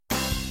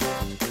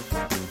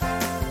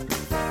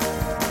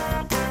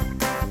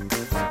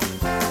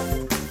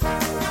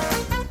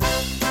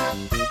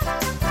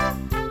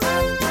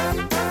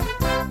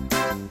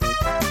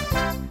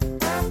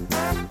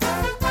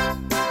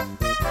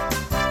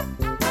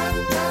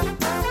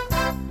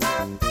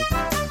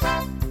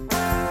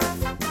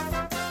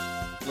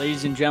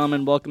Ladies and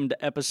gentlemen, welcome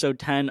to episode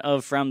 10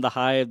 of From the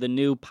Hive, the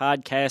new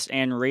podcast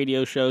and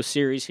radio show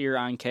series here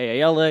on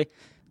KALA.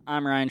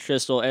 I'm Ryan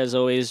Schistel, as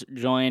always,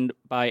 joined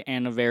by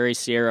Anna Very,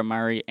 Sierra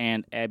Mari,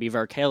 and Abby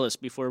Varkalis.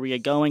 Before we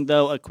get going,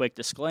 though, a quick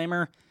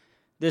disclaimer.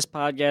 This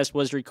podcast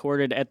was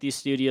recorded at the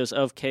studios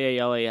of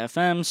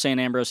KALA-FM, St.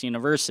 Ambrose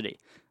University.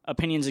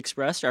 Opinions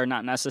expressed are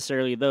not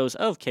necessarily those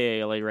of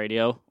KALA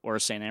Radio or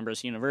St.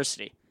 Ambrose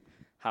University.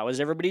 How is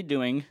everybody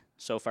doing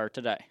so far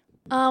today?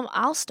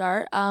 I'll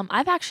start.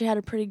 I've actually had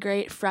a pretty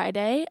great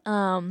Friday.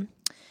 I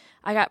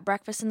got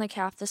breakfast in the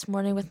caf this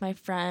morning with my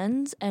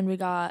friends, and we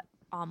got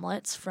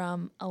omelets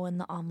from Owen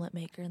the Omelet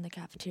Maker in the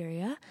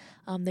cafeteria.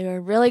 They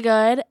were really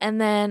good. And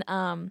then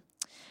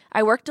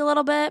I worked a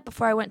little bit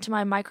before I went to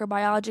my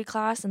microbiology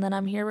class, and then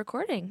I'm here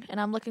recording, and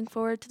I'm looking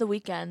forward to the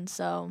weekend.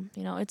 So,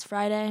 it's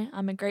Friday.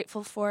 I'm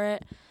grateful for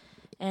it,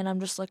 and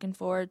I'm just looking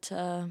forward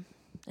to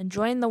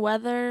enjoying the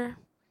weather,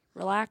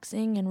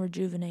 relaxing, and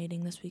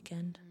rejuvenating this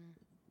weekend.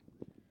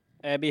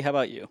 Abby, how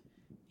about you?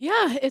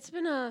 Yeah, it's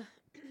been a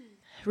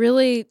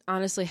really,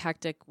 honestly,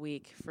 hectic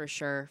week for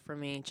sure for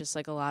me. Just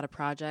like a lot of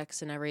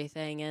projects and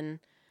everything. And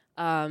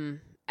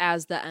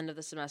as the end of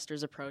the semester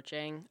is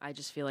approaching, I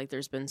just feel like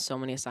there's been so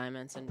many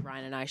assignments. And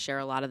Ryan and I share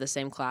a lot of the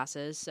same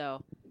classes.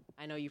 So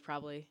I know you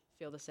probably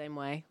feel the same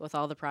way with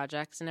all the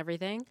projects and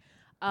everything.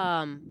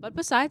 But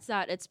besides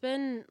that, it's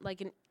been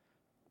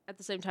at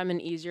the same time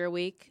an easier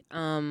week.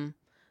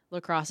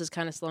 Lacrosse is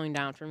kind of slowing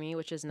down for me,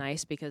 which is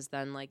nice because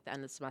then the end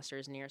of the semester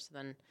is near, so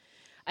then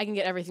I can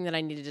get everything that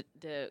I needed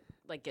to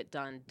get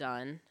done.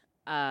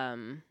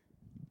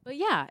 But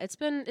yeah, it's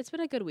been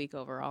a good week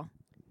overall.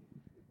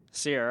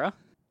 Sierra?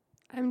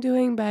 I'm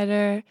doing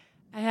better.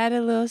 I had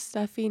a little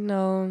stuffy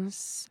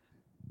nose.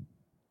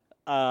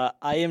 I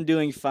am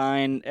doing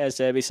fine. As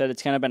Abby said,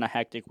 it's kind of been a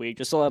hectic week.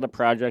 Just a lot of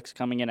projects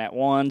coming in at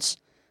once.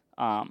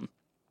 Kind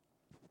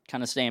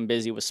of staying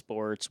busy with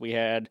sports. We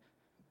had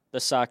the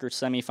soccer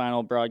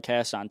semifinal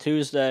broadcast on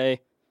Tuesday.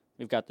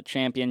 We've got the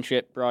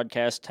championship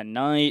broadcast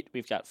tonight.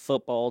 We've got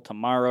football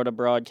tomorrow to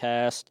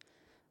broadcast.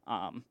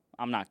 I'm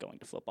not going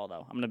to football, though.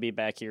 I'm going to be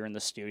back here in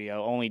the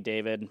studio. Only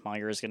David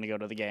Meyer is going to go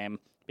to the game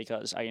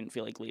because I didn't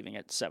feel like leaving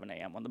at 7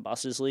 a.m. when the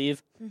buses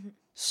leave. Mm-hmm.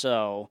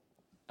 So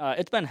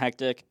it's been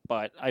hectic,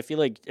 but I feel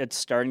like it's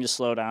starting to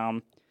slow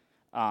down.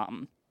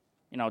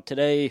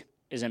 Today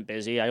isn't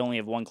busy. I only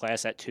have one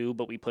class at 2,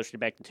 but we pushed it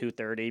back to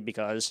 2:30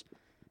 because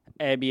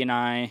Abby and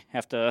I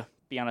have to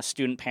be on a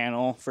student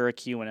panel for a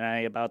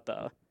Q&A about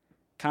the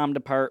comm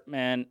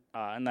department,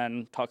 and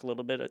then talk a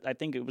little bit. I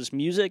think it was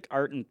music,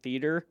 art, and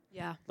theater.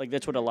 Yeah.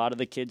 That's what a lot of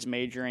the kids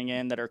majoring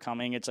in that are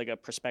coming. It's like a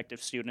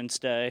prospective students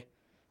day.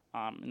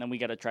 And then we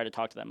got to try to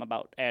talk to them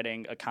about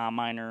adding a comm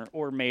minor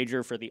or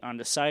major for the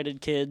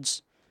undecided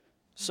kids.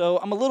 So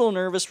I'm a little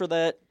nervous for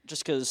that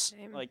just because,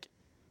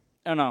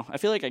 I don't know. I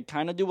feel like I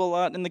kind of do a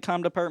lot in the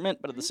comm department,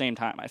 but at the same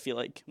time, I feel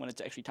like when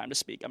it's actually time to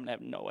speak, I'm going to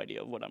have no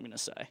idea of what I'm going to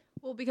say.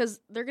 Well, because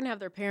they're going to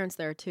have their parents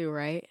there too,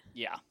 right?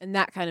 Yeah. And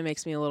that kind of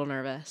makes me a little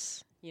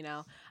nervous,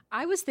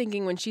 I was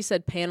thinking when she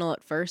said panel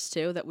at first,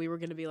 too, that we were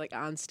going to be,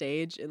 on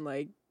stage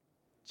in,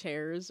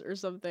 chairs or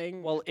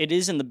something. Well, it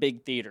is in the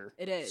big theater.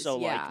 It is, so,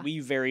 yeah. We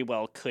very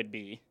well could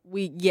be.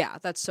 Yeah,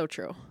 that's so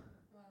true.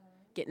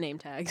 Get name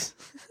tags.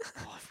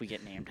 If we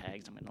get name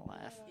tags, I'm going to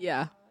laugh.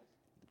 Yeah.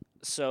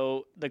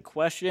 So the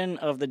question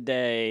of the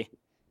day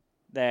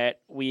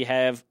that we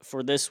have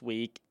for this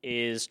week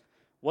is,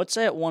 what's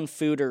that one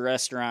food or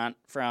restaurant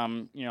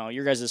from,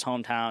 your guys'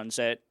 hometowns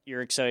that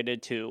you're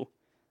excited to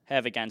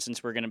have again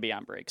since we're going to be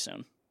on break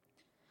soon?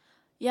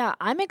 Yeah,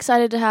 I'm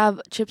excited to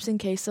have chips and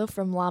queso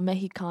from La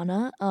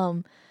Mexicana.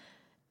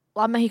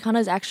 La Mexicana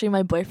is actually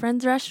my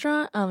boyfriend's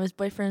restaurant.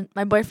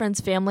 My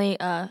boyfriend's family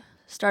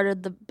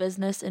started the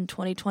business in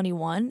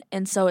 2021,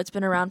 and so it's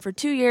been around for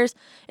 2 years.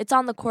 It's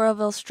on the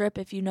Coralville Strip,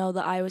 if you know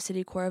the Iowa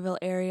City Coralville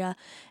area,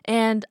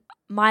 and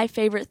my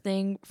favorite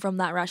thing from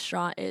that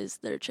restaurant is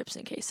their chips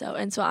and queso,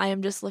 and so I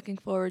am just looking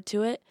forward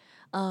to it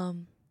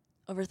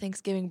over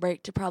Thanksgiving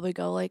break to probably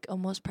go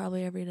almost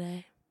probably every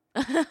day.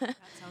 That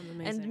sounds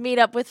amazing. And meet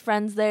up with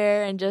friends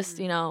there, and just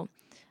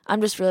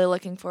I'm just really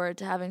looking forward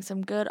to having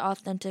some good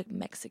authentic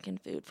Mexican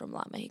food from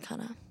La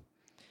Mexicana.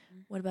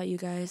 What about you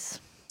guys?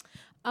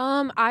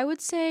 I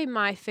would say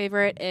my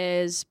favorite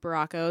is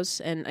Baracos,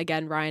 and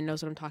again, Ryan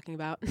knows what I'm talking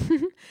about.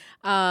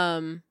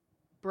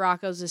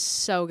 Baracos is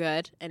so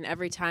good, and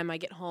every time I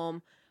get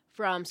home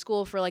from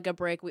school for a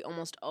break, we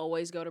almost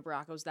always go to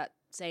Baracos that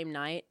same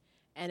night,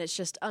 and it's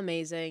just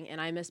amazing, and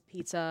I miss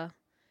pizza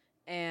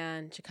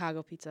and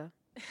Chicago pizza,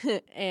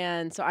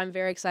 and so I'm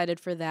very excited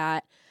for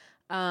that.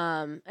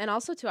 And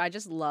also, too, I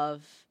just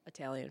love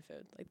Italian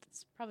food.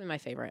 That's probably my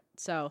favorite,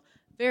 so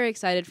very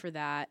excited for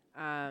that.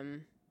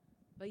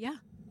 But yeah.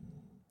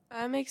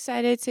 I'm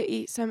excited to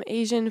eat some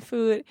Asian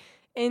food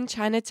in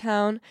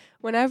Chinatown.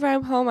 Whenever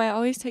I'm home, I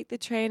always take the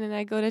train and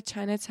I go to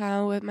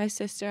Chinatown with my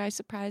sister. I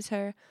surprise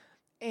her.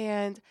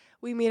 And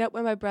we meet up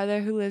with my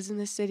brother who lives in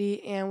the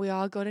city, and we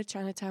all go to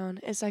Chinatown.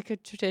 It's like a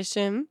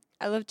tradition.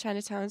 I love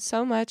Chinatown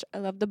so much. I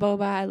love the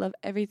boba. I love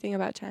everything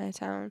about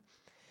Chinatown.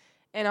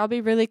 and I'll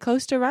be really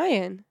close to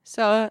Ryan.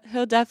 So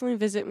he'll definitely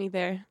visit me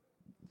there.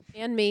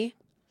 And me.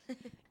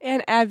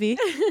 And Abby.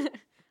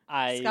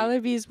 I Scholar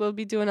Bees will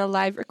be doing a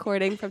live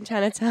recording from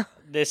Chinatown.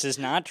 This is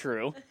not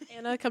true.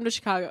 Anna, come to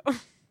Chicago.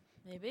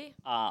 Maybe.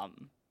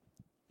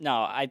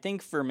 No, I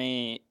think for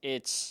me,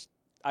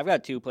 I've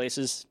got two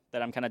places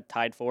that I'm kind of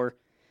tied for.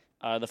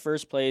 The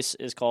first place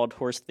is called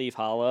Horse Thief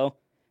Hollow.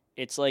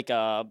 It's like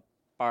a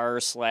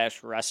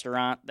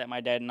bar/restaurant that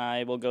my dad and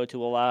I will go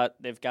to a lot.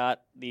 They've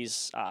got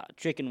these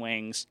chicken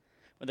wings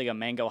with like a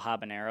mango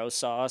habanero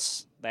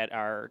sauce that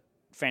are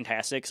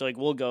fantastic. So like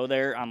we'll go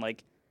there on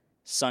like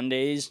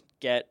Sundays,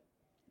 get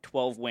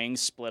 12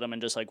 wings, split them,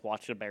 and just like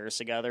watch the Bears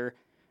together.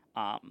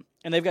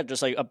 And they've got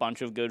just like a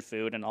bunch of good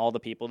food, and all the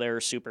people there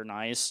are super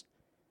nice.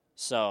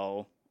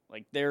 So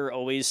like they're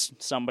always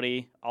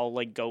somebody I'll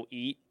like go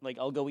eat. Like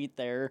I'll go eat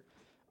there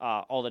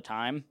all the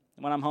time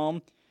when I'm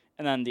home.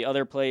 And then the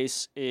other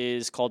place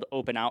is called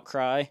Open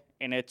Outcry,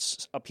 and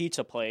it's a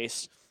pizza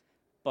place,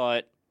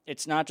 but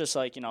it's not just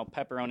like,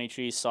 pepperoni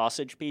cheese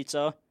sausage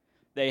pizza.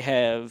 They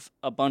have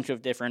a bunch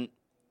of different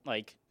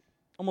like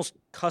almost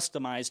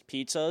customized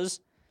pizzas,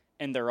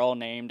 and they're all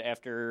named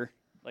after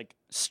like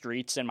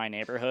streets in my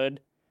neighborhood.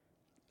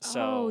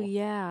 So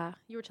yeah.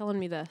 You were telling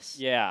me this.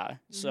 yeah.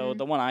 So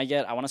the one I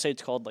get, I want to say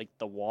it's called like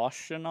the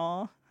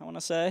Washtenaw, I want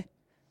to say.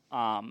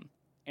 And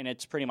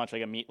it's pretty much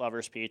like a meat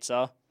lover's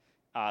pizza.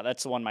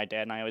 That's the one my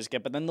dad and I always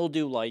get. But then they'll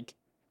do like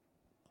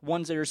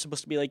ones that are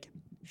supposed to be like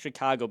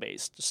Chicago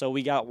based. So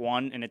we got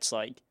one, and it's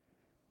like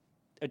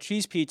a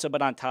cheese pizza,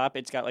 but on top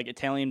it's got like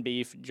Italian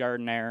beef,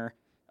 giardiniera,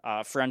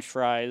 French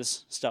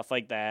fries, stuff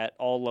like that,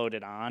 all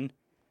loaded on.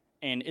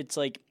 And it's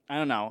like, I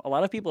don't know, a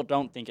lot of people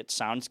don't think it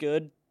sounds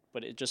good,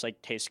 but it just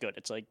like tastes good.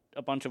 It's like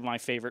a bunch of my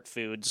favorite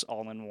foods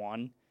all in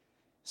one.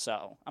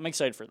 So I'm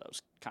excited for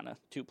those kind of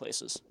two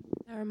places.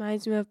 That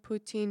reminds me of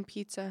poutine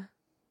pizza.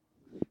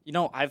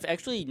 I've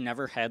actually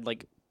never had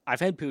I've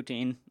had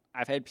poutine,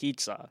 I've had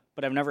pizza,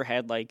 but I've never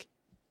had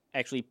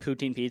actually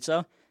poutine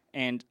pizza.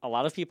 And a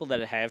lot of people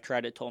that have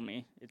tried it told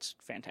me it's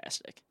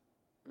fantastic.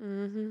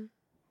 Mm-hmm.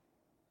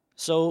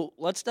 So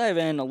let's dive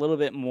in a little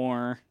bit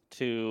more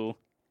to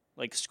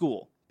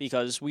school,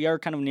 because we are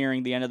kind of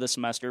nearing the end of the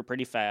semester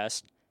pretty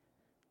fast.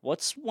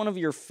 What's one of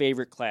your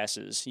favorite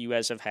classes you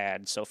guys have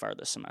had so far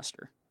this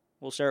semester?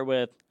 We'll start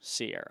with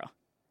Sierra.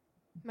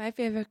 My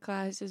favorite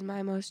class is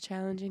my most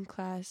challenging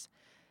class,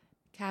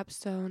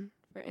 Capstone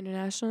for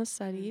International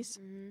Studies.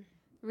 Mm-hmm.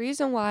 The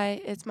reason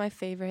why it's my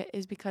favorite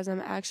is because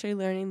I'm actually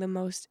learning the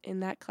most in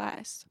that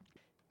class.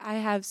 I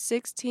have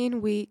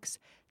 16 weeks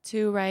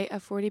to write a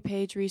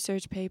 40-page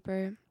research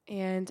paper,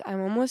 and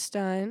I'm almost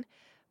done,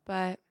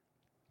 but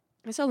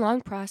it's a long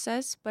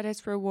process, but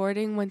it's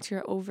rewarding once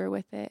you're over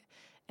with it.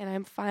 And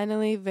I'm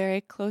finally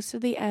very close to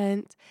the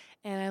end,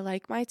 and I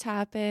like my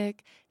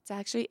topic. It's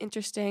actually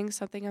interesting,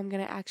 something I'm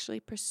going to actually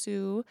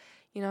pursue,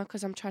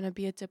 because I'm trying to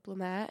be a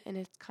diplomat, and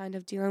it's kind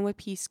of dealing with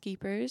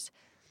peacekeepers.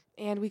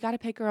 And we got to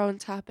pick our own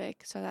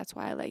topic, so that's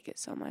why I like it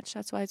so much.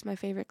 That's why it's my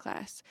favorite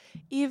class,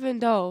 even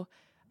though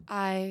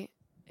I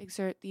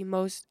exert the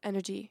most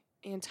energy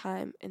and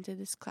time into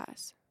this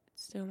class.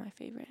 It's still my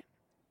favorite.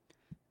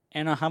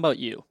 Anna, how about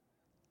you?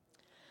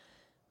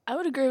 I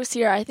would agree with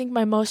Sierra. I think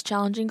my most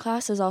challenging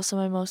class is also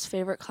my most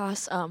favorite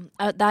class.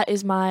 That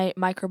is my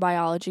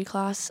microbiology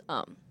class.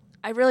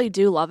 I really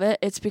do love it.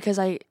 It's because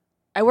I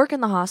work in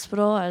the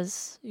hospital,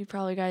 as you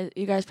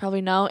guys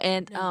probably know,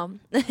 and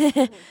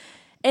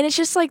and it's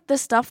just like the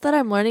stuff that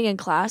I'm learning in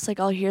class. Like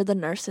I'll hear the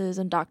nurses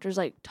and doctors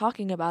like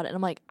talking about it, and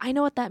I'm like, I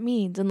know what that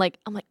means, and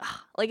I'm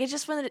like, it's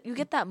just when you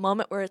get that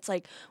moment where it's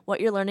like what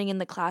you're learning in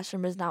the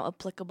classroom is now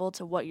applicable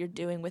to what you're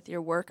doing with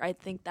your work. I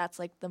think that's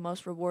like the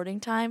most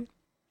rewarding time.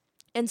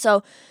 And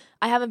so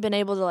I haven't been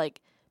able to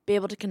be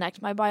able to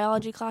connect my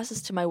biology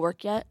classes to my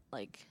work yet,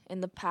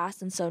 in the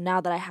past. And so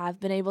now that I have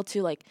been able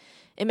to,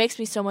 it makes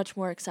me so much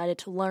more excited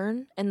to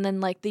learn. And then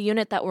the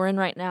unit that we're in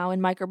right now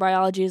in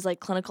microbiology is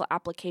clinical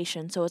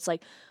application. So it's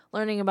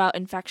learning about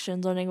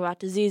infections, learning about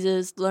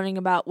diseases, learning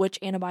about which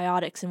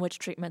antibiotics and which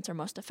treatments are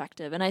most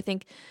effective. And I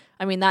think,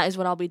 that is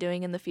what I'll be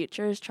doing in the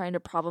future, is trying to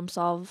problem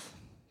solve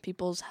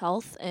people's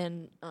health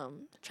and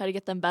try to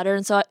get them better.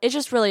 And so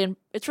it's really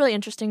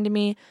interesting to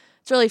me.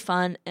 It's really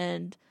fun,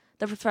 and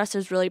the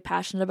professor's really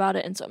passionate about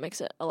it, and so it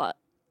makes it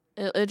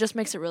it just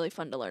makes it really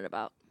fun to learn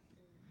about.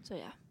 So,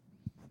 yeah.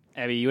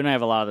 Abby, you and I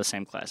have a lot of the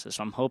same classes,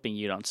 so I'm hoping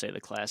you don't say the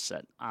class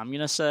that I'm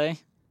going to say,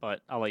 but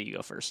I'll let you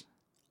go first.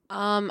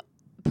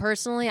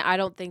 Personally, I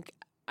don't think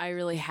I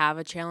really have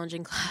a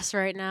challenging class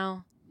right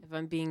now, if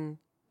I'm being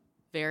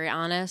very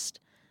honest.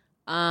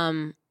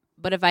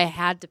 But if I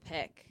had to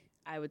pick,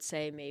 I would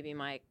say maybe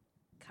my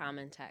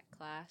Common Tech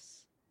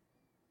class,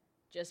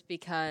 just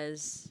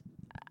because,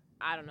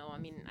 I don't know,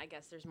 I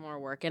guess there's more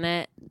work in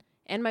it.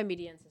 And my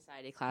Media and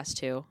Society class,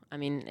 too.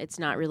 It's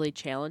not really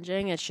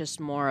challenging. It's just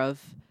more of,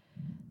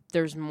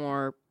 there's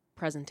more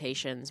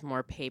presentations,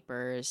 more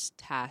papers,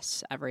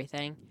 tests,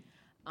 everything.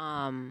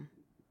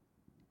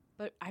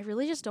 But I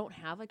really just don't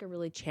have, a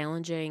really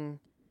challenging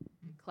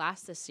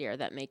class this year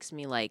that makes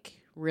me,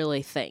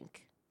 really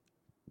think.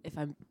 If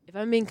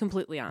I'm being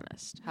completely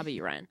honest. How about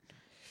you, Ryan?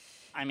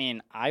 I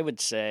mean, I would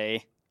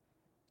say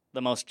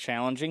the most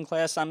challenging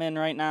class I'm in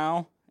right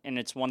now, and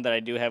it's one that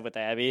I do have with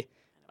Abby,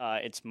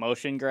 it's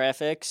motion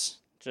graphics,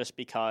 just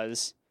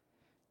because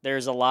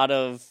there's a lot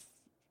of,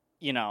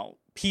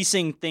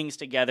 piecing things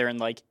together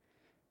and,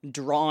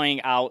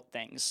 drawing out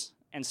things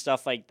and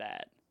stuff like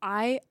that.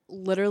 I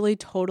literally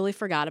totally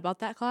forgot about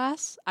that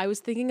class. I was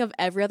thinking of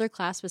every other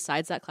class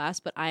besides that class,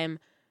 but I am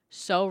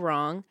so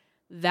wrong.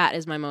 That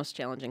is my most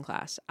challenging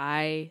class.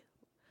 I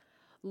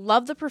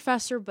love the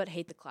professor, but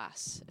hate the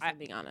class, if I'm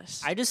being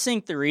honest. I just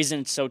think the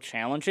reason it's so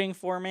challenging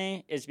for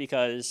me is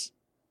because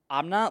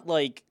I'm not,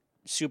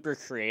 super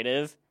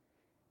creative,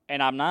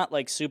 and I'm not,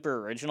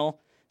 super original.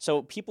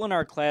 So people in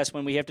our class,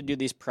 when we have to do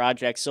these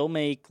projects, they'll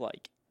make,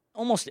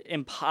 almost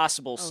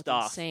impossible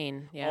stuff.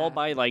 Insane, yeah. All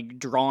by,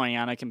 drawing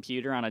on a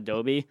computer on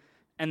Adobe.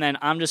 And then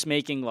I'm just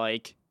making,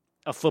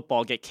 a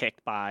football get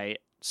kicked by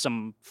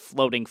some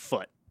floating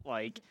foot.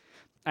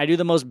 I do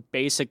the most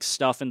basic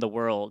stuff in the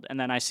world, and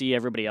then I see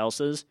everybody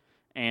else's,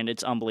 and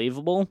it's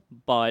unbelievable.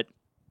 But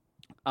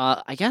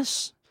I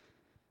guess,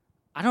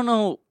 I don't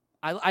know.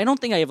 I don't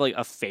think I have,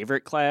 a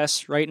favorite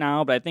class right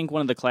now, but I think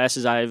one of the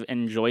classes I've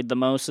enjoyed the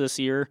most this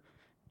year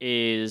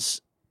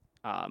is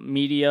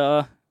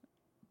media,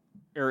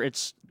 or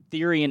it's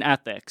theory and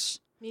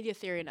ethics. Media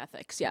theory and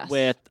ethics, yes.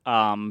 With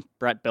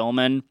Brett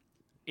Billman.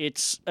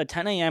 It's a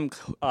 10 a.m.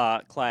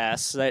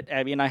 Class that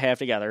Abby and I have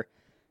together.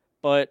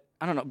 But,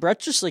 I don't know,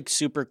 Brett's just,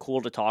 super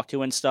cool to talk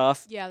to and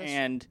stuff. Yeah.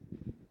 And,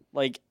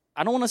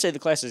 I don't want to say the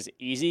class is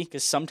easy,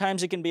 because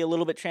sometimes it can be a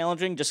little bit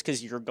challenging just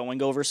because you're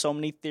going over so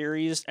many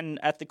theories and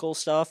ethical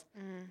stuff.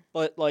 Mm.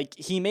 But,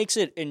 he makes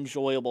it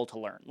enjoyable to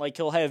learn.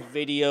 He'll have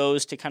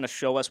videos to kind of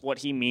show us what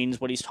he means,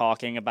 what he's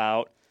talking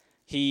about.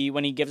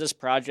 When he gives us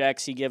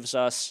projects, he gives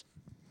us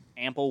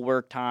ample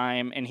work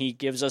time, and he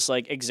gives us,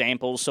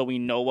 examples so we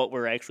know what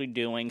we're actually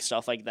doing,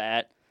 stuff like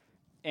that.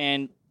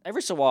 And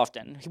every so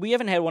often, we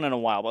haven't had one in a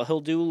while, but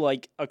he'll do,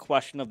 a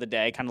question of the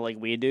day, kind of like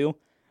we do,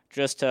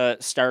 just to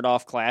start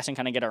off class and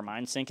kind of get our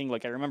minds thinking.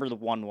 I remember the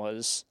one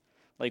was,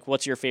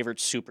 what's your favorite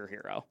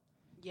superhero?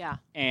 Yeah.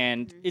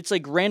 And it's,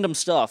 random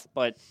stuff,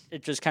 but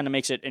it just kind of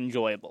makes it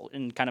enjoyable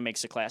and kind of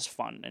makes the class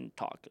fun and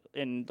talk,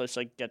 and just,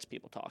 gets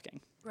people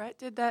talking. Brett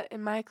did that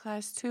in my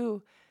class,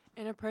 too.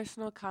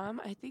 Interpersonal comm.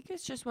 I think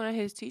it's just one of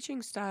his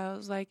teaching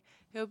styles.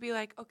 He'll be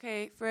like,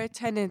 okay, for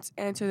attendance,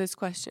 answer this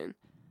question.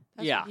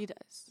 That's what he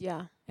does.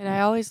 Yeah. And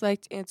I always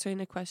liked answering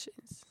the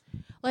questions.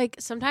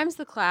 Sometimes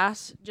the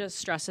class just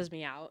stresses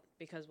me out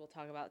because we'll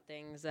talk about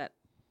things that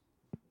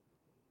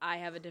I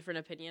have a different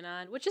opinion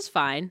on, which is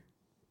fine,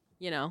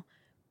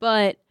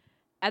 But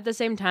at the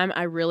same time,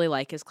 I really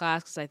like his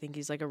class because I think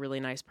he's, a really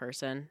nice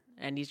person,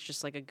 and he's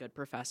just, a good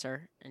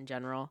professor in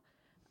general.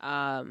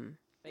 But,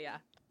 yeah.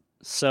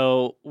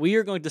 So we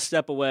are going to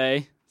step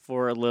away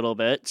for a little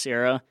bit.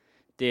 Sarah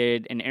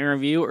did an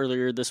interview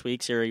earlier this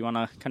week. Sarah, you want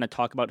to kind of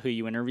talk about who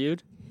you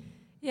interviewed?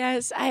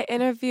 Yes, I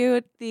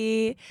interviewed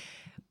the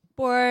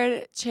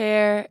board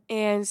chair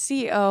and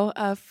CEO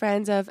of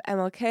Friends of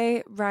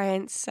MLK,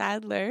 Ryan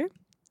Sadler.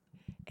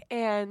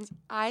 And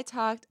I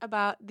talked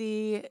about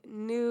the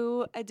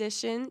new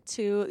addition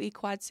to the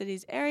Quad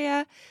Cities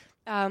area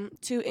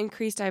to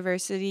increase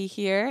diversity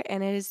here,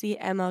 and it is the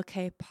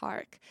MLK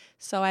Park.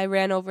 So I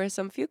ran over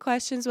some few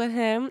questions with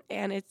him,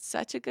 and it's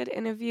such a good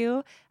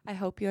interview. I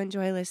hope you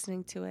enjoy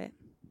listening to it.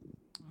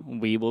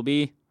 We will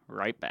be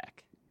right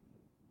back.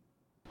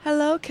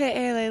 Hello,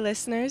 KALA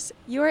listeners.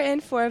 You are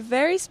in for a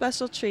very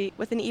special treat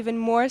with an even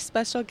more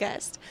special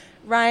guest,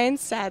 Ryan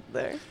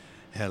Sadler.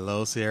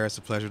 Hello, Sierra. It's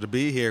a pleasure to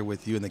be here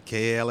with you in the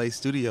KALA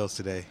studios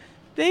today.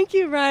 Thank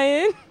you,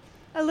 Ryan.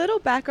 A little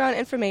background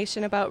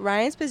information about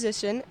Ryan's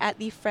position at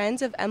the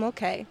Friends of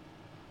MLK,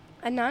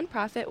 a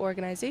nonprofit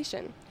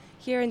organization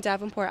here in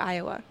Davenport,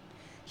 Iowa.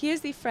 He is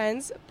the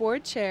Friends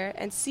board chair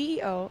and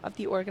CEO of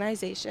the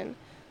organization,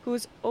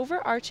 whose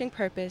overarching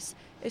purpose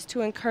is to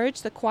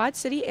encourage the Quad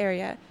City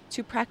area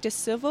to practice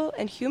civil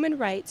and human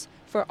rights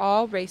for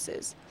all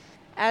races,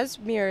 as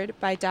mirrored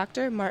by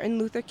Dr. Martin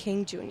Luther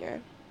King Jr.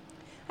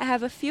 I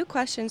have a few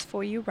questions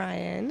for you,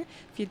 Ryan.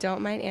 If you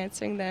don't mind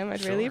answering them,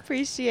 I'd really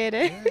appreciate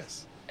it.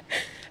 Yes.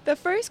 The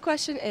first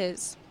question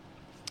is,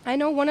 I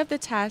know one of the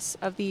tasks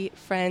of the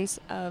Friends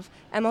of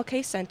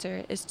MLK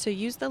Center is to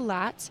use the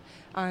lot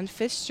on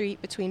 5th Street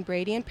between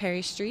Brady and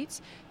Perry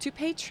Streets to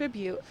pay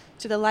tribute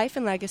to the life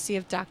and legacy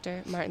of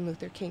Dr. Martin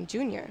Luther King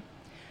Jr.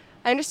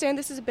 I understand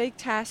this is a big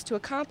task to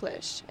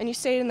accomplish, and you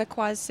stated in the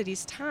Quad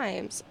Cities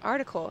Times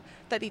article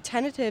that the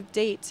tentative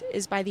date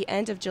is by the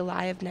end of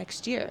July of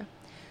next year.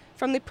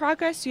 From the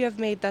progress you have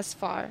made thus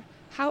far,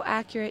 how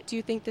accurate do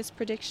you think this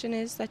prediction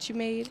is that you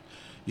made?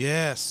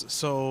 Yes.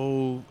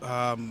 So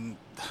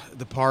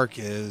the park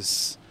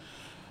is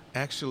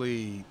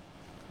actually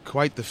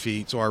quite the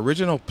feat. So our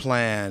original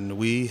plan,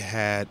 we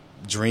had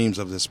dreams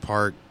of this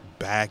park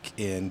back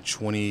in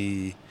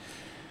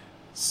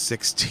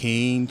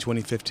 2015,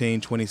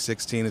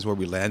 2016 is where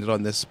we landed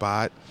on this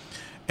spot,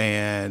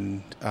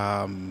 and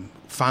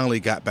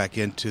finally got back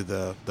into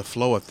the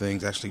flow of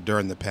things actually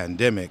during the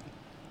pandemic.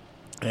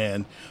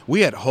 And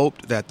we had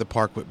hoped that the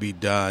park would be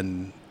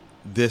done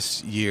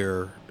this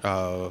year,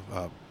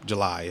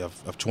 July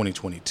of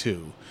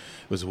 2022,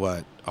 was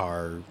what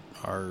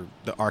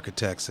the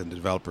architects and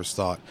developers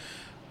thought.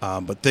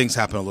 But things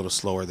happened a little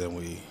slower than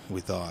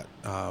we thought.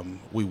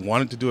 We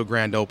wanted to do a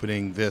grand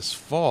opening this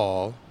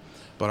fall,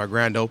 but our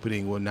grand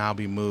opening will now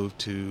be moved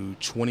to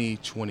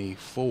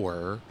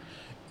 2024,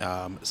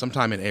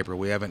 sometime in April.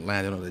 We haven't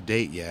landed on a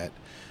date yet,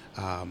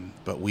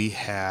 but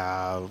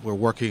we're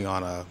working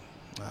on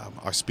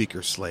our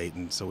speaker slate,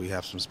 and so we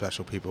have some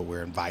special people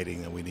we're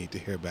inviting that we need to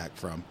hear back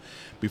from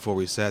before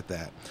we set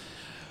that.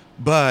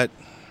 But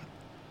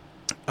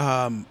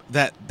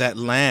that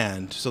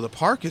land, so the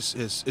park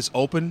is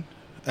open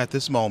at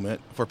this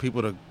moment for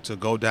people to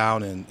go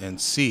down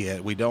and see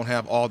it. We don't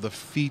have all the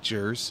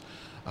features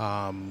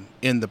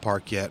in the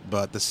park yet,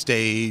 but the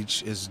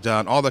stage is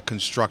done, all the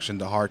construction,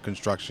 the hard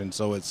construction.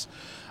 So it's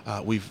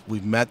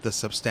we've met the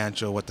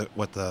substantial, what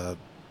the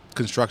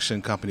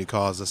construction company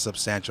calls a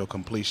substantial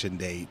completion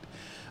date.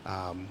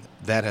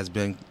 That has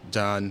been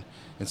done,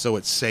 and so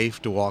it's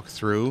safe to walk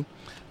through.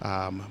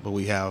 But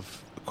we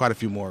have quite a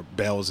few more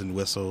bells and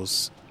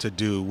whistles to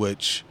do,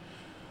 which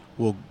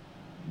will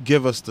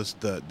give us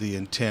the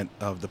intent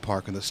of the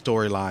park and the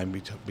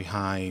storyline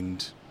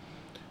behind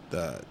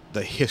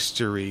the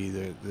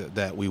history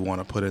that we want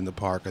to put in the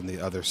park and the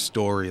other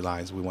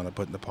storylines we want to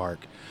put in the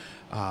park.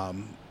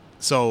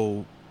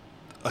 So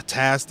a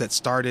task that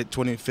started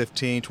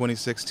 2015,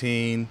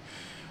 2016,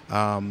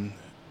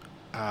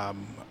 I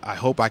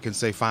hope I can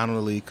say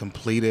finally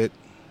completed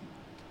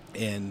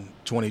in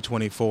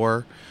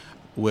 2024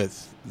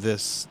 with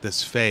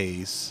this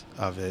phase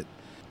of it.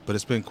 But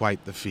it's been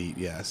quite the feat.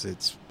 Yes,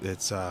 it's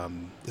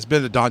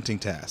been a daunting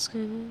task.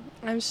 Mm-hmm.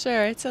 I'm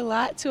sure it's a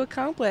lot to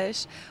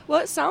accomplish. Well,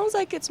 it sounds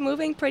like it's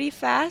moving pretty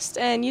fast,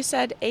 and you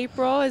said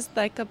April is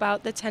like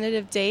about the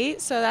tentative date,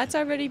 so that's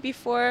already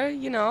before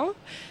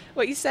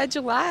what you said,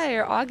 July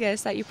or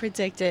August that you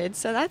predicted.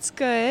 So that's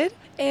good.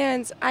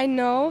 And I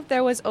know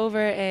there was over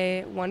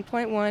a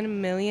 $1.1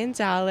 million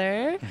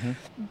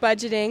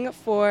budgeting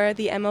for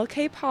the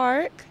MLK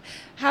Park.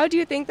 How do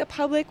you think the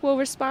public will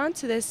respond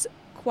to this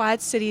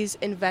Quad Cities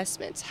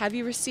investments? Have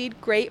you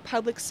received great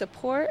public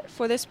support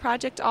for this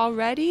project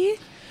already?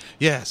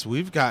 Yes,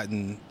 we've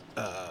gotten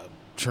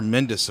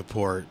tremendous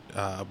support,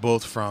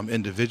 both from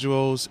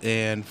individuals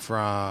and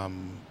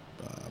from,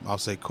 I'll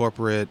say,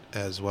 corporate,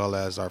 as well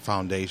as our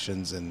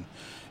foundations and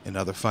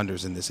other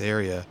funders in this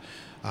area.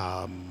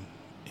 I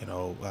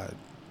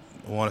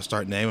want to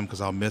start naming them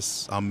because I'll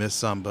miss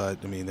some, but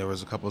I mean, there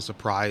was a couple of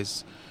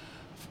surprise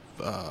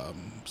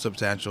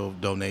substantial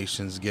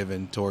donations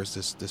given towards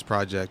this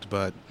project,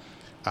 but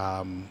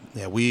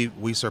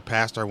we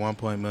surpassed our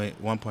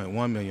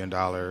 $1.1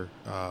 million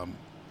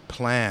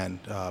plan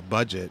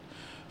budget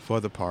for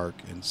the park,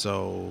 and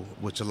so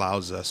which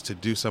allows us to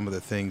do some of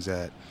the things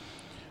that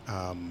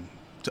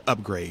to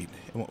upgrade.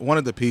 One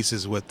of the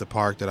pieces with the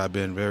park that I've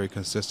been very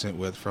consistent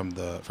with from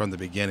the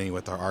beginning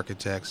with our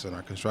architects and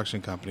our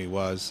construction company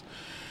was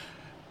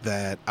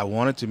that I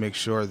wanted to make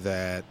sure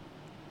that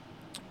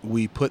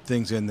we put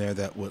things in there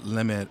that would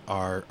limit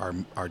our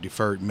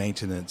deferred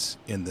maintenance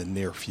in the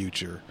near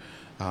future.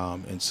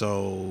 And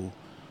so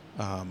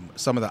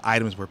some of the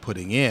items we're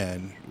putting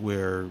in,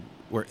 we're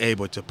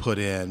able to put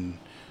in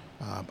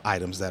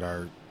items that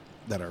are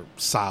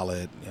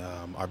solid.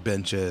 Our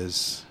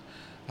benches,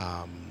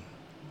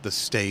 the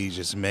stage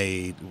is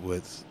made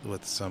with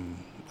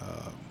some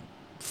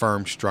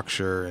firm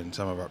structure and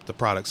some of the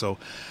products. So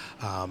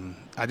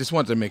I just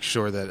wanted to make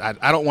sure that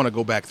I don't want to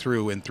go back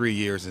through in 3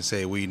 years and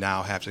say we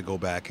now have to go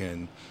back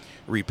and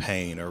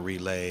repaint or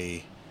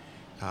relay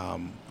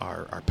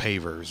our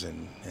pavers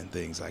and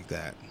things like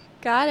that.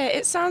 Got it.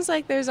 It sounds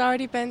like there's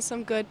already been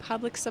some good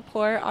public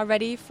support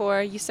already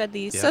for, you said,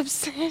 the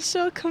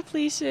substantial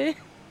completion.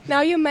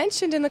 Now, you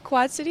mentioned in the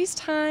Quad Cities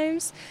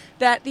Times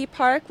that the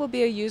park will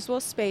be a usable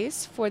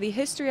space for the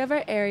history of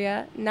our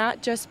area,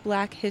 not just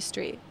Black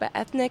history, but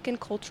ethnic and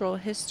cultural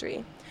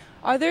history.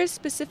 Are there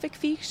specific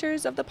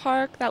features of the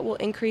park that will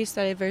increase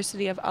the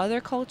diversity of other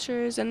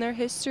cultures and their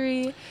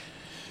history?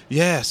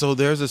 Yeah, so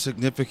there are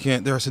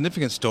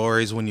significant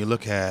stories when you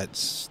look at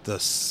the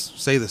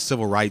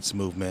civil rights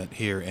movement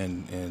here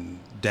in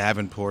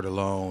Davenport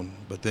alone,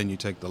 but then you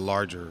take the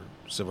larger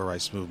civil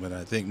rights movement.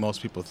 I think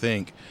most people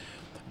think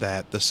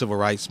that the civil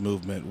rights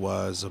movement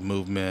was a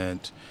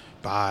movement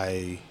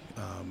by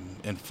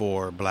and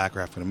for Black or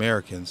African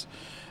Americans,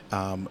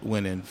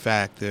 when in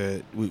fact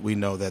we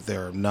know that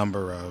there are a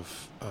number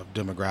of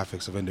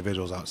demographics of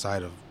individuals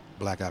outside of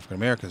Black African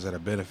Americans that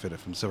have benefited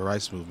from the civil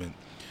rights movement.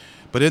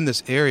 But in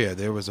this area,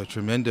 there was a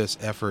tremendous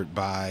effort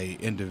by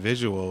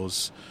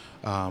individuals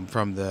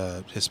from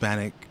the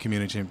Hispanic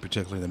community, and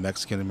particularly the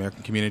Mexican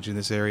American community in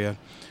this area,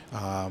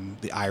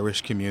 the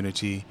Irish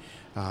community,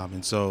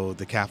 and so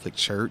the Catholic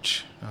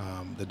Church,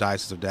 the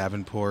Diocese of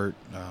Davenport,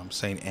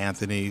 St.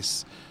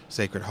 Anthony's,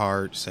 Sacred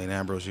Heart, St.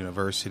 Ambrose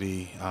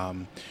University,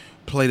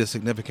 played a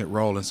significant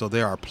role. And so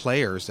there are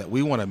players that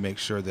we want to make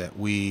sure that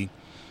we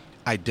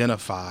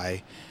identify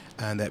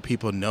and that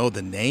people know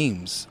the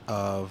names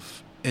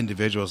of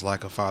individuals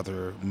like a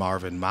Father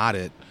Marvin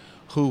Moddett,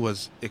 who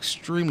was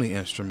extremely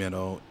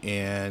instrumental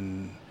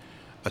in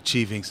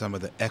achieving some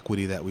of the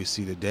equity that we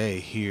see today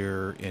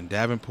here in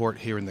Davenport,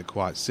 here in the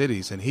Quad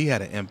Cities. And he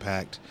had an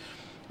impact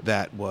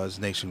that was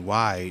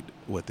nationwide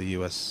with the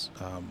U.S.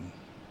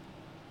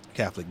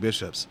 Catholic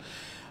bishops.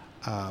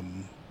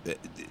 And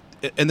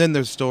then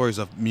there's stories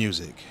of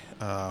music.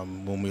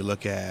 When we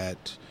look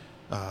at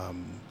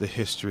the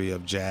history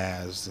of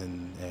jazz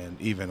and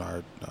even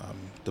our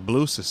the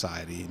Blues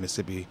Society,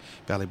 Mississippi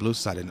Valley Blues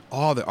Society, and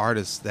all the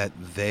artists that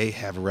they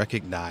have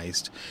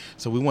recognized.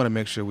 So we want to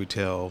make sure we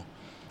tell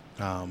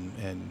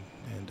and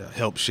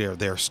help share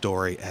their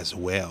story as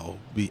well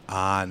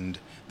beyond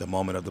the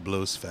moment of the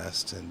Blues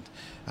Fest. And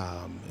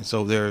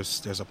so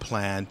there's a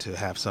plan to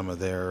have some of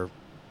their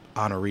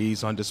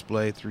honorees on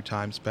display through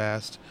times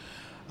past.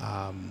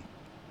 And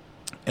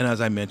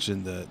as I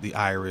mentioned, the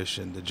Irish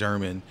and the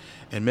German,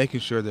 and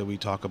making sure that we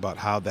talk about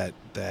how that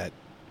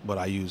what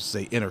I use,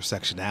 say,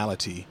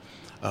 intersectionality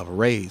of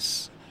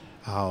race,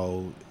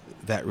 how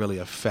that really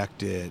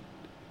affected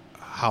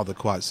how the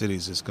Quad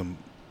Cities is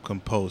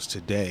composed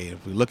today.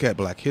 If we look at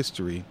Black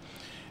history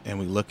and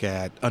we look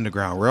at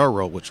Underground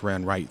Railroad, which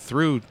ran right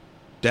through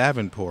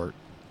Davenport,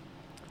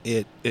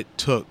 it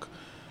took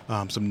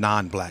some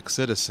non-Black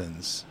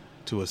citizens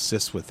to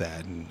assist with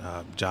that. And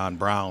John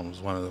Brown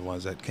was one of the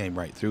ones that came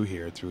right through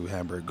here, through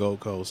Hamburg Gold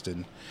Coast.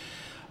 And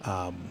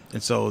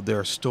so there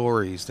are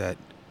stories that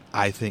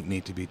I think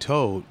need to be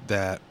told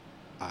that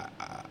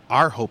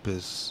our hope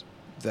is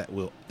that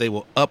they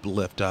will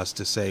uplift us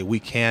to say we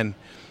can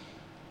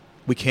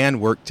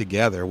work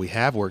together. We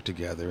have worked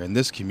together in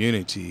this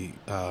community.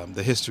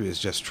 The history is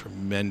just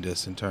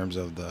tremendous in terms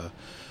of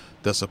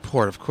the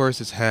support. Of course,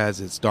 it has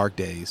its dark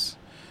days,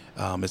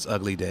 its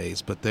ugly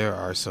days, but there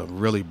are some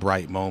really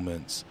bright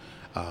moments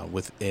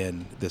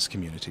within this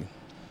community.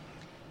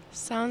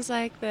 Sounds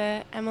like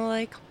the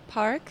MLA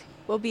Park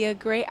will be a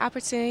great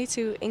opportunity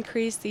to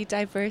increase the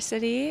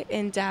diversity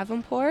in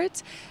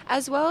Davenport,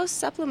 as well as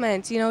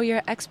supplement,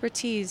 your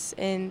expertise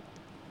in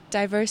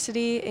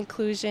diversity,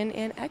 inclusion,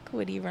 and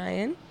equity,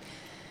 Ryan.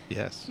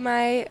 Yes.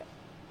 My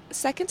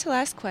second to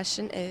last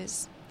question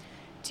is,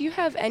 do you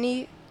have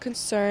any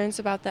concerns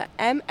about the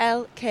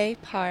MLK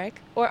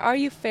Park, or are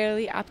you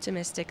fairly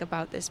optimistic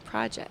about this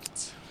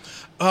project?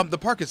 The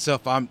park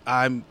itself,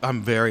 I'm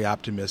very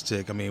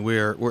optimistic. I mean,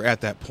 we're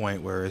at that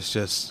point where it's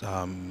just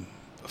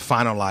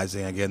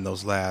finalizing again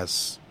those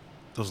last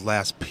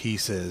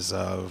pieces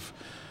of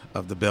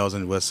the bells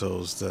and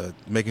whistles, the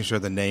making sure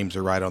the names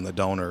are right on the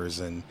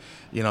donors, and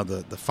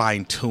the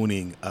fine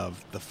tuning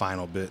of the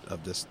final bit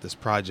of this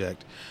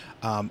project.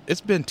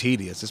 It's been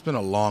tedious. It's been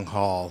a long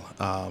haul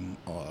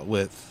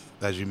with,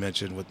 as you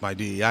mentioned, with my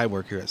DEI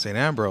work here at St.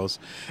 Ambrose,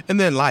 and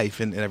then life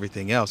and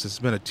everything else. It's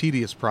been a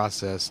tedious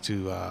process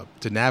to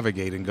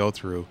navigate and go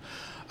through.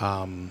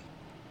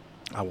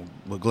 I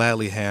would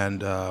gladly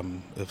hand,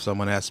 if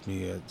someone asked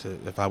me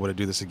if I were to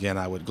do this again,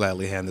 I would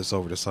gladly hand this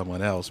over to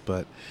someone else.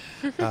 But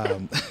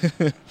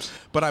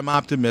but I'm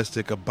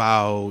optimistic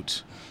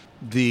about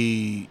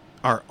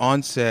our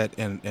onset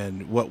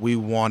and what we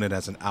wanted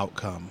as an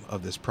outcome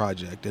of this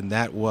project. And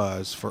that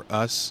was for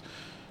us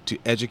to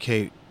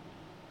educate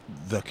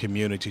the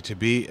community, to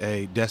be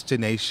a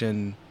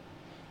destination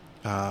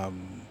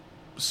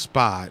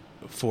spot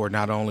for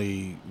not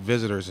only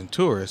visitors and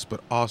tourists, but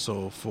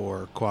also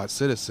for Quad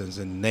citizens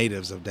and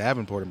natives of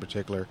Davenport in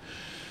particular,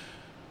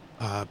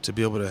 to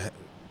be able to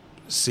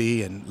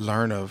see and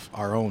learn of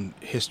our own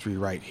history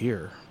right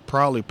here.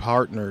 Proudly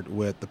partnered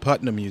with the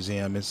Putnam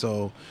Museum, and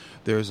so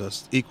there's a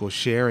equal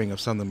sharing of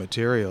some of the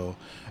material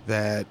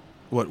that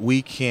what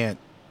we can't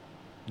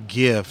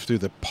give through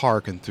the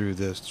park and through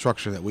the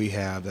structure that we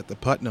have, that the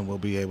Putnam will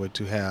be able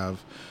to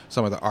have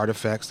some of the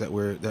artifacts that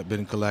have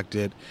been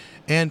collected,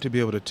 and to be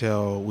able to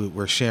tell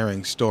we're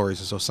sharing stories.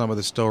 And so some of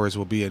the stories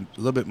will be a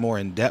little bit more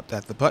in depth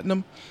at the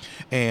Putnam,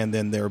 and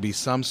then there will be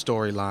some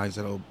storylines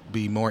that will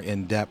be more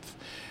in depth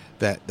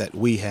that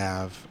we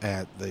have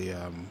at the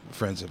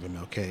Friends of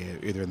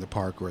MLK, either in the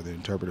park or the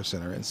Interpretive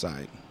Center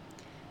inside.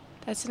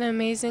 That's an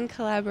amazing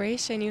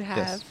collaboration you have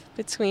Yes.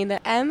 between the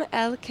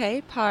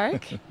MLK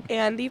Park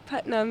and the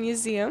Putnam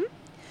Museum.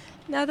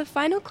 Now, the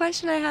final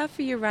question I have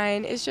for you,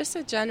 Ryan, is just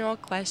a general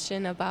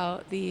question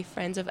about the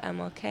Friends of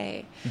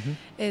MLK.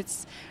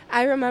 Mm-hmm.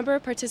 I remember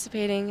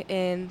participating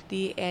in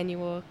the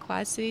annual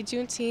Quad City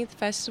Juneteenth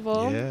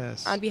Festival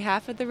Yes. on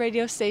behalf of the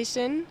radio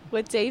station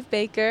with Dave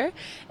Baker,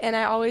 and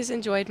I always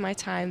enjoyed my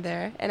time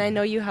there, and I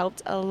know you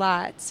helped a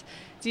lot.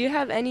 Do you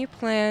have any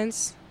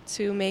plans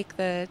to make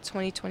the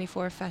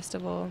 2024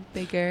 festival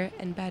bigger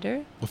and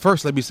better? Well,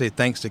 first, let me say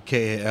thanks to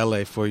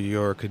KALA for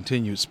your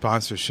continued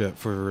sponsorship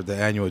for the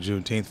annual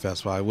Juneteenth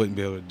Festival. I wouldn't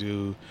be able to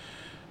do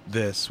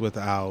this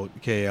without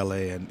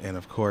KALA and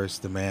of course,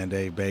 the man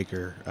Dave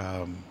Baker,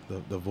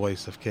 the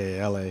voice of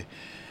KALA.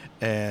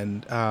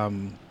 And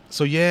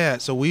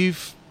so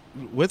we've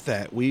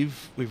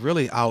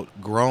really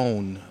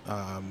outgrown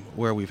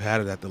where we've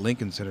had it at the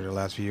Lincoln Center the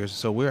last few years.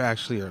 So we're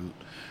actually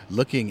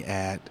looking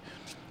at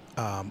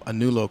a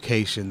new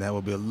location that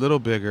will be a little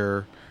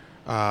bigger,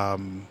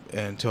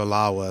 and to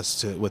allow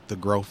us to, with the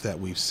growth that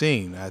we've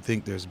seen. I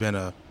think there's been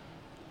a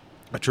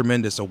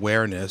tremendous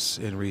awareness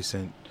in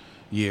recent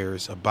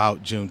years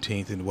about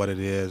Juneteenth and what it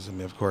is. I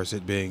mean, of course,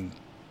 it being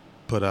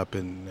put up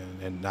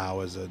and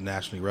now as a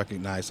nationally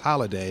recognized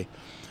holiday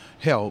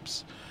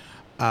helps.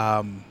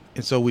 And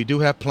so we do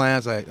have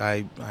plans.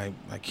 I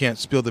can't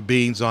spill the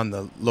beans on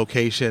the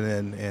location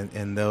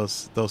and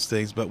those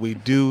things, but we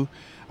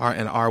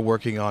are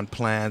working on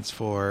plans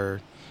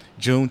for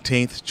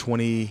Juneteenth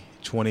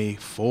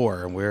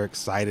 2024, and we're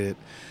excited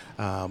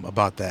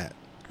about that.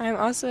 I'm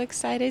also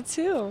excited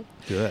too.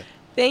 Good.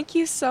 Thank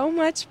you so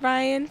much,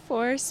 Brian,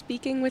 for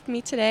speaking with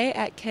me today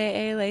at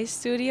KALA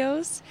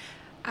Studios.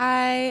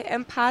 I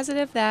am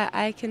positive that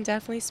I can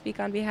definitely speak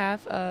on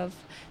behalf of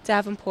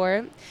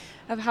Davenport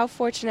of how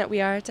fortunate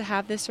we are to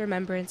have this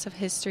remembrance of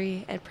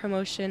history and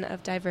promotion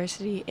of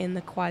diversity in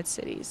the Quad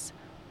Cities.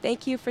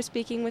 Thank you for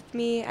speaking with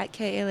me at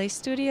KALA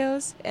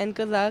Studios, and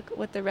good luck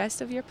with the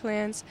rest of your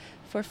plans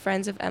for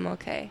Friends of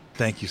MLK.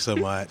 Thank you so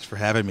much for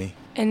having me.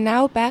 And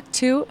now back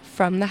to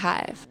From the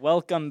Hive.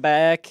 Welcome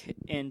back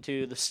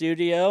into the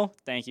studio.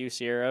 Thank you,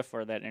 Sierra,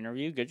 for that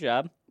interview. Good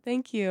job.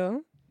 Thank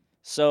you.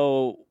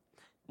 So,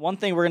 one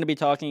thing we're going to be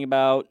talking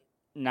about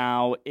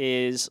now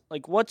is,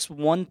 like, what's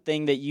one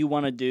thing that you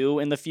want to do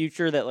in the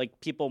future that, like,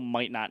 people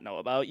might not know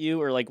about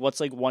you, or, like, what's,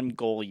 like, one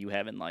goal you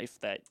have in life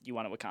that you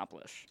want to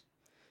accomplish?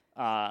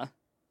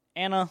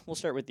 Anna, we'll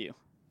start with you.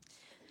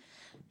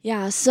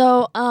 Yeah,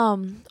 so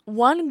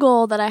one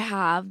goal that I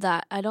have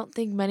that I don't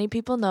think many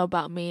people know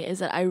about me is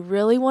that I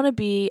really want to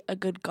be a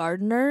good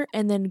gardener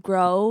and then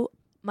grow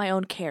my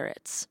own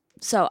carrots.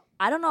 So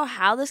I don't know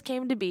how this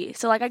came to be.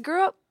 So, like, I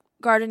grew up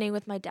gardening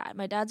with my dad.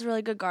 My dad's a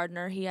really good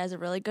gardener. He has a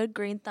really good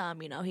green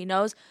thumb. You know, he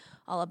knows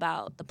all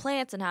about the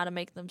plants and how to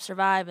make them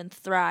survive and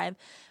thrive.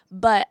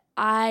 But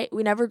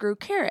we never grew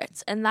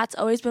carrots, and that's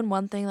always been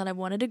one thing that I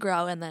wanted to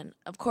grow. And then,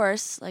 of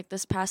course, like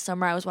this past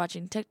summer, I was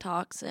watching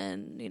TikToks,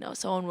 and, you know,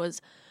 someone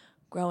was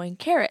growing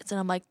carrots, and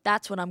I'm like,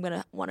 that's what I'm going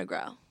to want to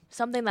grow.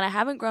 Something that I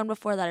haven't grown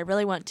before that I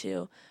really want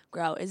to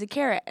grow is a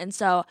carrot. And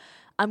so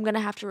I'm going to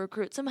have to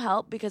recruit some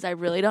help because I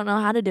really don't know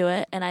how to do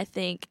it. And I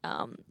think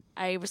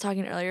I was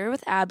talking earlier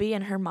with Abby,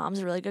 and her mom's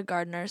a really good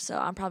gardener, so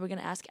I'm probably going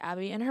to ask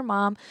Abby and her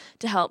mom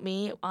to help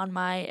me on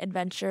my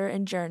adventure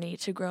and journey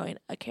to growing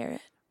a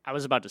carrot. I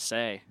was about to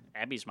say,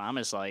 Abby's mom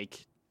is,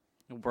 like,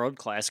 a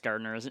world-class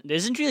gardener.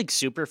 Isn't she, like,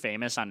 super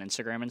famous on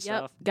Instagram and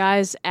stuff?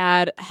 Guys,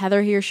 add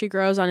Heather Here She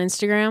Grows on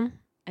Instagram.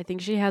 I think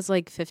she has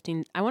like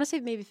 15, I want to say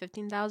maybe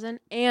 15,000.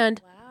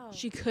 And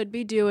she could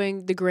be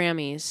doing the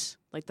Grammys,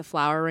 like the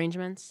flower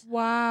arrangements.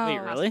 Wow. Wait,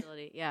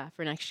 really? Yeah,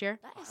 for next year.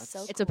 That is so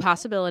cool. It's a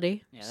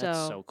possibility. Yeah,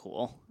 that's so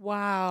cool.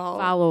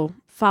 Wow.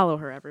 Follow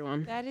her,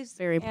 everyone. That is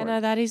very important.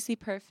 Anna, that is the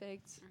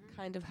perfect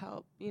kind of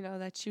help, you know,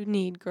 that you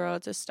need, girl,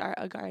 to start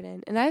a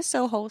garden. And that is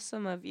so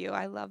wholesome of you.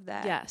 I love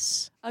that.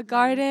 Yes. A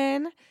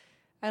garden.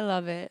 I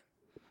love it.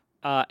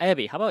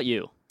 Abby, how about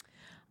you?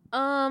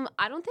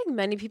 I don't think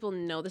many people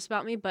know this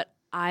about me, but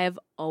I have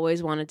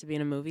always wanted to be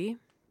in a movie.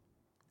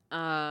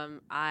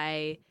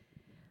 I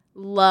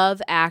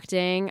love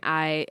acting.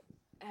 I've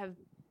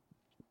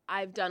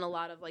done a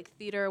lot of like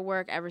theater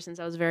work ever since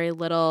I was very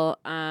little.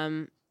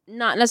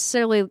 Not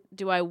necessarily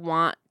do I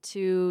want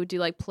to do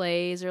like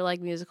plays or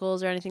like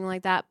musicals or anything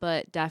like that,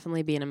 but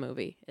definitely be in a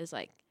movie is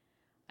like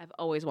I've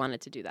always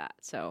wanted to do that.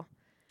 So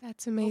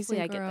that's amazing.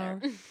 Hopefully girl. I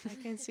get there.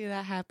 I can see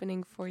that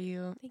happening for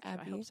you, Thank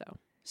Abby. you. I hope so.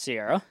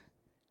 Sierra?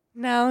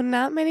 Now,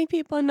 not many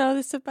people know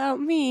this about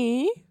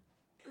me.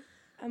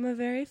 I'm a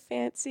very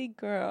fancy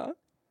girl,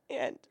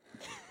 and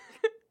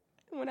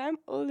when I'm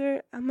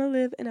older, I'm gonna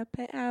live in a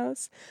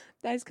penthouse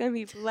that's gonna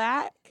be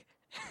black.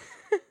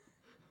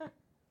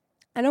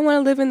 I don't want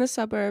to live in the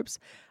suburbs.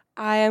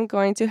 I am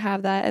going to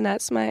have that, and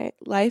that's my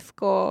life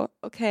goal,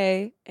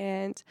 okay?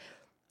 And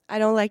I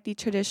don't like the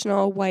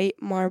traditional white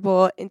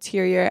marble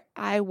interior.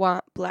 I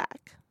want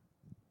black.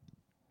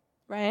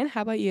 Ryan,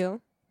 how about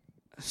you?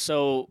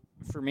 So,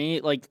 for me,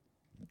 like,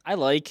 I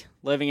like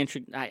living in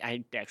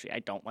I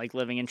don't like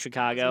living in I was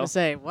Chicago. gonna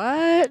say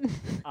what?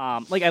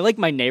 Like, I like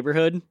my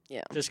neighborhood.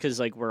 Yeah. Just because,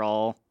 like, we're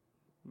all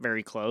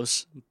very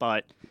close.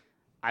 But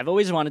I've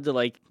always wanted to,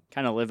 like,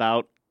 kind of live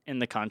out in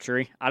the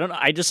country. I don't know.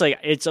 I just, like,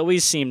 it's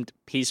always seemed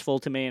peaceful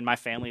to me, and my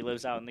family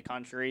lives out in the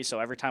country. So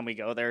every time we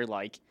go there,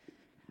 like,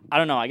 I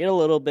don't know, I get a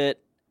little bit,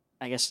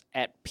 I guess,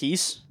 at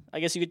peace, I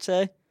guess you could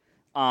say.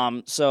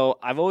 So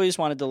I've always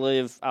wanted to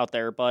live out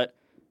there. But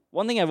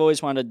one thing I've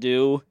always wanted to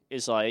do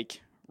is,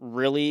 like,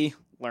 really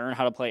learn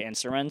how to play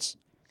instruments.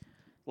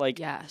 Like,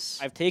 Yes.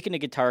 I've taken a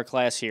guitar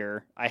class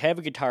here. I have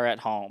a guitar at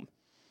home.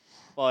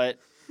 But,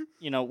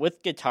 you know,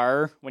 with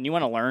guitar, when you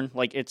want to learn,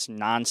 like, it's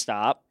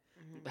nonstop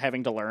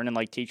having to learn and,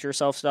 like, teach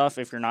yourself stuff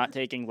if you're not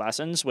taking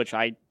lessons, which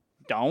I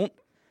don't.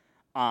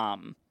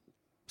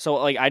 So,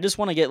 like, I just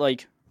want to get,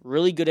 like,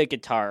 really good at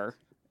guitar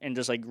and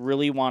just, like,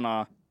 really want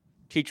to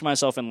teach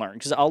myself and learn.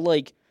 Because I'll,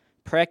 like,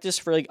 practice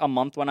for, like, a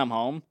month when I'm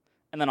home,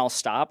 and then I'll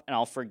stop and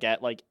I'll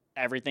forget, like,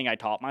 everything I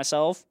taught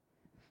myself.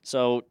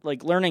 So,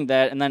 like, learning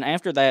that, and then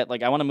after that,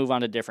 like, I want to move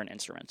on to different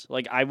instruments.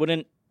 Like, I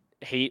wouldn't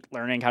hate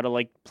learning how to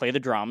like play the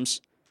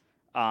drums.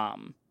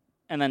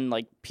 And then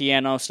like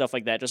piano, stuff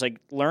like that. Just like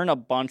learn a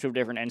bunch of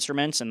different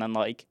instruments, and then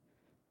like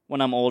when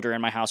I'm older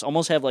in my house,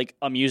 almost have like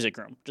a music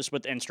room just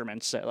with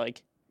instruments that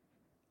like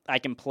I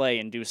can play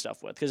and do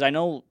stuff with. Because I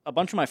know a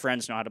bunch of my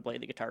friends know how to play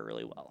the guitar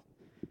really well.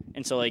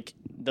 And so like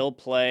they'll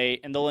play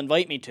and they'll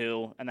invite me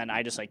to, and then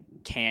I just like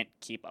can't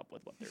keep up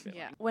with what they're doing.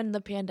 Yeah. When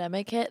the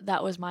pandemic hit,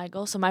 that was my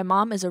goal. So my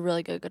mom is a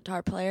really good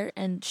guitar player,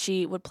 and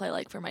she would play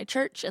like for my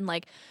church, and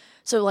like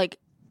so like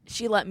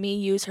she let me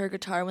use her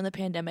guitar when the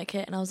pandemic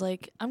hit, and I was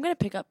like, I'm gonna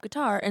pick up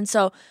guitar. And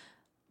so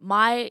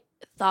my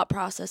thought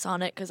process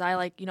on it, because I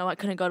like, you know, I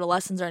couldn't go to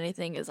lessons or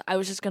anything, is I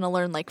was just gonna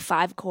learn like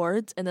 5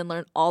 chords and then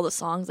learn all the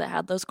songs that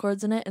had those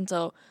chords in it. And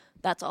so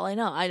that's all I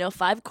know. I know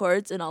 5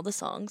 chords and all the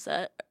songs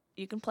that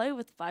you can play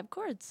with 5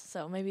 chords.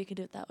 So maybe you could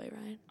do it that way,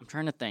 Ryan. I'm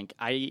trying to think.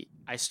 I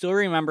still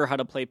remember how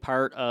to play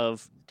part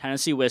of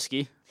Tennessee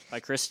Whiskey by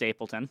Chris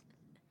Stapleton.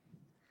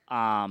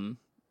 And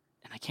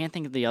I can't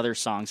think of the other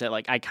songs that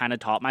like I kind of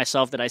taught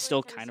myself that I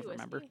still kind of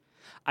remember.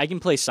 I can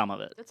play some of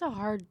it. That's a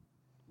hard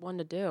one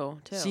to do,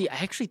 too. See, I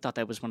actually thought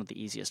that was one of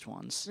the easiest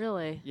ones.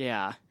 Really?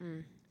 Yeah.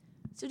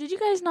 So did you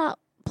guys not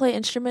play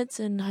instruments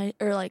in high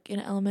or like in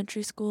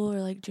elementary school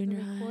or like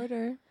junior high?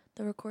 Recorder.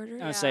 The recorder?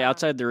 I would say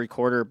outside the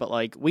recorder, but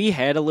like we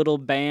had a little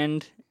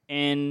band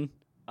in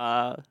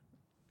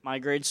my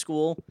grade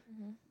school,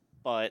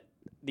 but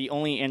the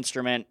only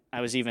instrument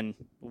I was even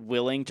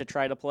willing to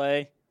try to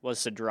play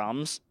was the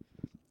drums.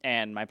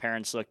 And my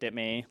parents looked at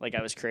me like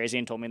I was crazy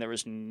and told me there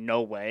was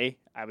no way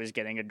I was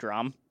getting a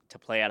drum to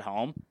play at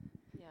home.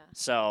 Yeah.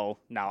 So,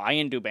 no, I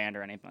didn't do band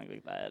or anything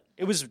like that.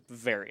 It was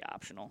very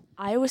optional.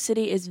 Iowa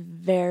City is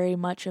very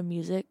much a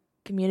music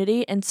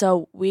community, and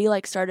so we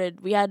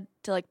had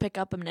to like pick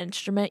up an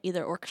instrument,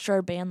 either orchestra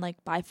or band, like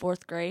by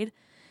 4th grade.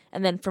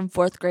 And then from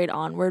 4th grade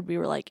onward, we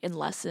were like in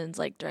lessons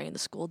like during the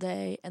school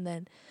day. And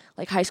then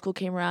like high school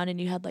came around,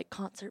 and you had like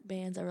concert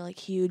bands that were like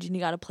huge, and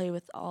you got to play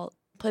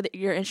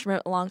your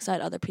instrument alongside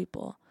other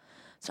people.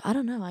 So I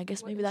don't know. I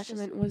guess maybe that's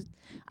just.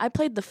 I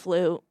played the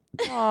flute.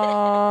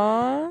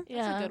 Aww.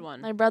 Yeah, That's a good one.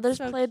 My brothers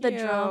So played the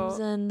drums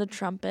cute. and the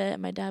trumpet,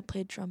 and my dad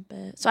played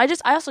trumpet. So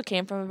I also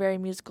came from a very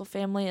musical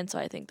family, and so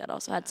I think that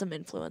also had some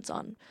influence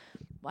on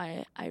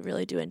why I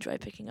really do enjoy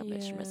picking up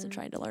instruments and Yeah.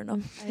 trying to learn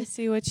them. I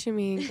see what you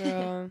mean,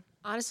 girl.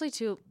 Honestly,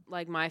 too,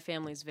 like my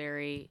family's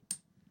very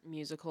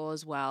musical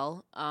as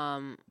well.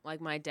 Like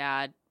my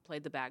dad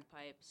played the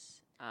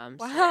bagpipes.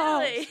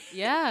 Wow.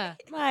 Yeah.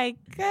 My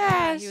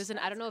gosh. He was in,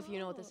 I don't know if you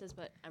know what this is,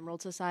 but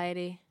Emerald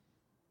Society.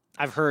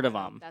 I've heard of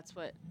them. That's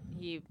what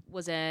he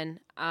was in.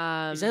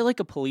 Is that like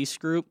a police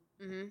group?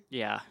 Mm-hmm.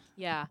 Yeah.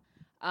 Yeah.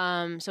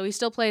 So he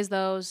still plays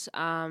those.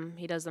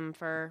 He does them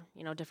for,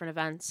 different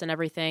events and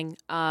everything.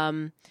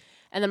 And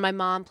then my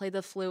mom played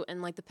the flute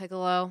and like the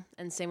piccolo,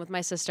 and same with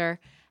my sister.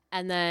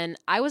 And then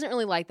I wasn't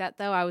really like that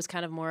though. I was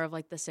kind of more of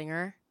like the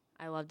singer.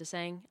 I love to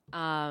sing.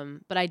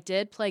 But I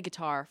did play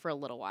guitar for a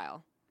little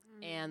while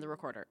and the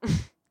recorder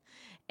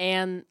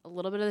and a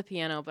little bit of the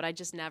piano, but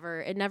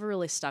it never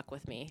really stuck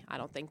with me, I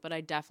don't think. But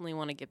I definitely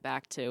want to get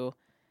back to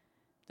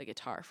the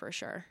guitar for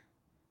sure.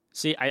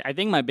 See, I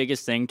think my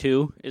biggest thing,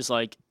 too, is,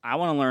 like, I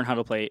want to learn how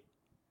to play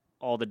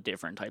all the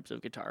different types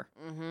of guitar.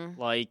 Mm-hmm.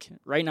 Like,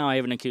 right now I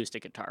have an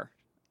acoustic guitar.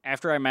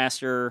 If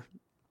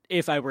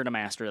I were to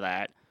master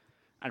that,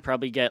 I'd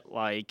probably get,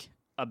 like,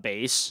 a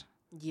bass.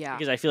 Yeah.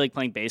 Because I feel like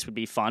playing bass would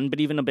be fun, but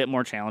even a bit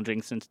more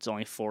challenging since it's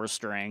only 4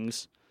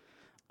 strings.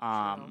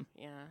 Yeah.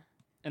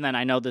 And then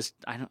I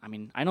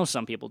know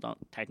some people don't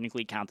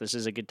technically count this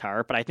as a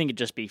guitar, but I think it'd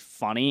just be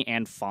funny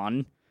and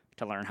fun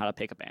to learn how to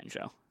pick a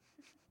banjo.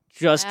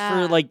 Just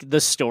for, like,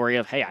 the story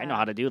of, hey, I know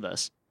how to do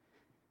this.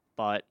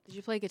 But Did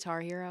you play Guitar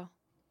Hero?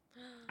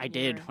 I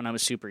did when I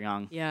was super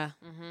young. Yeah.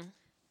 Mm-hmm.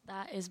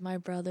 That is my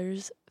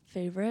brother's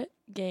favorite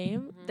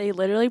game. They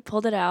literally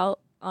pulled it out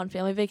on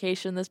family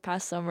vacation this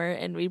past summer,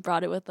 and we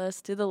brought it with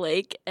us to the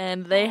lake,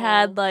 and they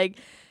had like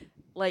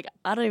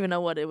I don't even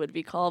know what it would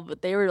be called,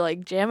 but they were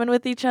like jamming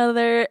with each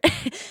other.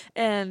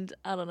 And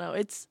I don't know,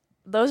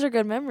 those are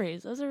good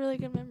memories. Those are really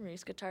good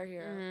memories. Guitar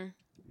Hero. Mm-hmm.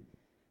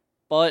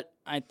 But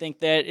I think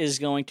that is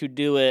going to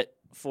do it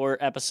for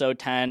episode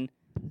 10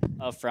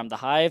 of From the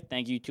Hive.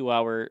 Thank you to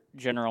our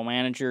general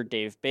manager,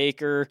 Dave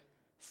Baker,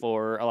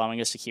 for allowing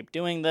us to keep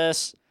doing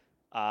this.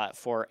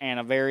 For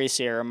Anna Very,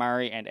 Sierra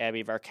Mari, and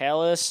Abby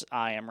Varkalis,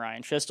 I am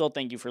Ryan Schistel.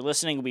 Thank you for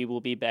listening. We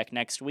will be back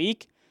next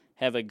week.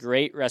 Have a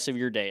great rest of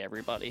your day,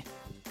 everybody.